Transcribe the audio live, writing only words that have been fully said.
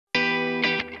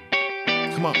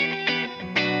Come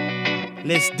on.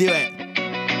 Let's do it.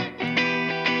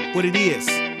 What it is.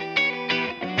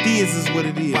 This is what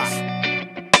it is.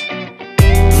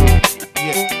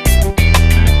 Yeah.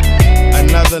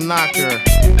 Another knocker.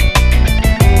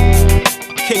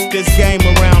 Kick this game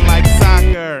around like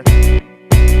soccer.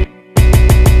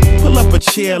 Pull up a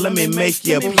chair, let me make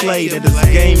you a plate of this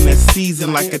game that's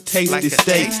seasoned like a tasty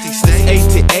steak.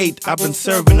 8 to 8, I've been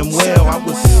serving them well. I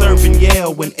was serving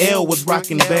Yale when L was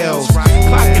rocking bells.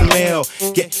 Clocking mail,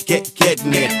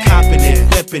 getting it, copping it,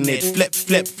 flipping it,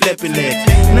 flipping it.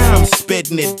 Now I'm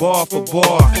spitting it bar for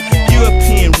bar.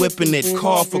 European whipping it,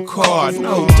 car for car.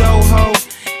 No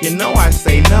doho, you know I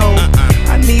say no.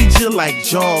 I need you like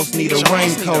Jaws need a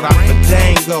raincoat. I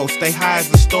fadango, stay high as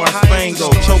the star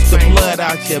spangled. Choke the blood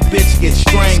out your bitch, get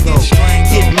strangled.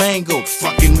 Get mangled,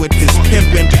 fucking with this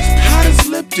pimpin'. Hot as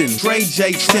Lipton, Dre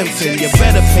J. Simpson. You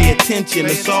better pay attention,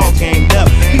 it's all gamed up.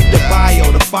 Keep the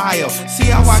bio, the file. See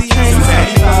how I came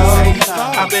back?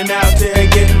 I've been out there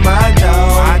getting my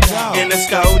dough. In the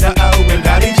Skoda O and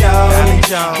Dolly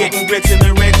Joe. Getting grits in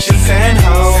the rich and San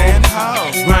Ho.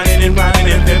 Grinding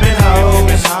and pimpin'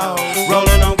 hoes.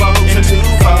 Rolling on boats and two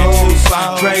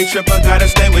foes. Dre tripper, gotta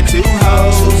stay with two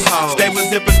hoes. Stay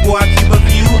with zippers, boy, I keep a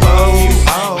few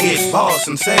hoes. Get boss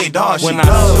and say, dawg, she when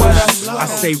goes. I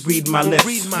say read my lips.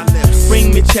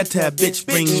 Bring me cheddar, bitch,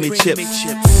 bring me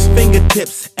chips.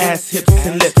 Fingertips, ass, hips,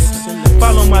 and lips.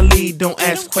 Follow my lead, don't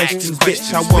ask questions,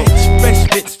 bitch. I want fresh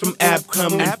bits from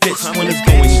Abcom and Fitch. When it's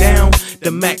going down, the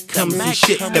Mac comes and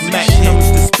shit. The Mac comes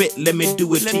to spit, let me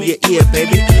do it to your ear,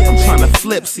 baby. I'm tryna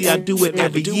flip, see I do it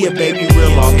every year, baby.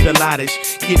 Real off the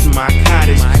lottish, getting my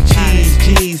cottage.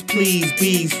 G's, please,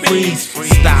 bees, freeze.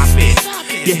 Stop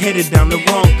it, you're headed down the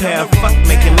wrong path. Fuck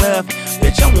making love,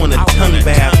 bitch, I want a tongue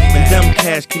bath. And dumb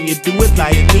cash, can you do it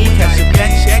like me? Cash a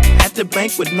back check at the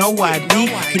bank with no ID.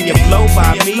 Can you blow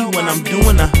by me when I'm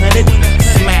doing 100?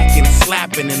 Smacking,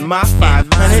 slapping in my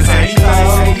 500.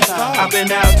 I've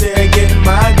been out there getting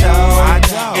my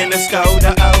dough. In the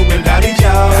Skoda O and Dolly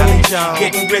Joe.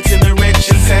 Getting grits in the rich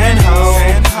and San Ho.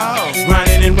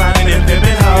 Grinding and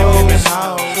pimpin' hoes.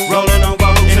 Rolling on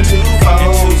boats and two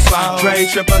foes. Dre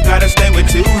tripper, gotta stay with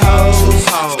two hoes.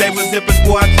 Stay with zippers,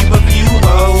 boy, I keep a few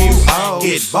hoes.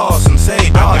 Get boss and say,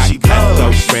 dawg, she goes.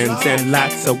 Girlfriends and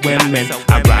lots of women.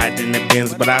 I ride in the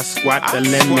Benz, but I squat the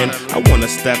lemon. I want a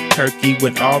stuffed turkey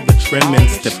with all the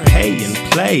trimmings to pay and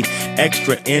play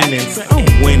extra innings. I'm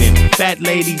winning. Fat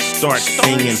ladies start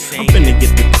singing. I'm finna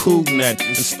get the cool nut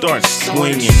and start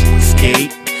swinging.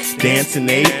 Skate, dancing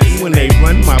 8 when they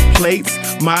run my plates.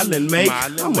 Mile and make,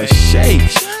 I'ma shake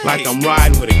like I'm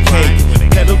riding with a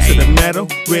cake. Pedal to the metal,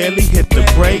 rarely hit the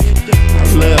brake.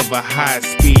 I love a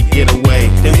high-speed getaway.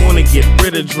 They wanna get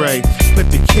rid of Dre, put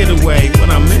the kid away.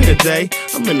 When I'm in the day,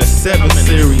 I'm in the 7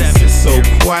 Series. It's so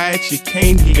quiet, you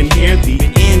can't even hear the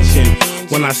engine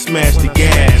when I smash the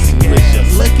gas.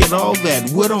 Look at all that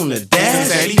wood on the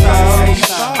dash.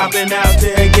 I've been out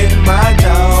there getting my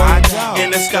dough.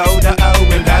 In the Skoda O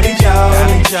and Dolly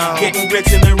Joe. Getting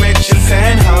grits in the rich and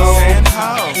San Ho.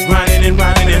 Grinding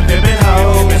and pimpin'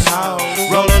 hoes.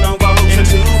 Rolling on boats and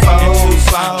two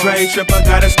foes. Dre tripper,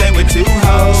 gotta stay with two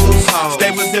hoes.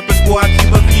 Stay with zippers, boy, I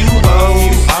keep a few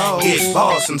hoes. Get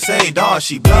boss and say, dawg,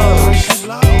 she blows.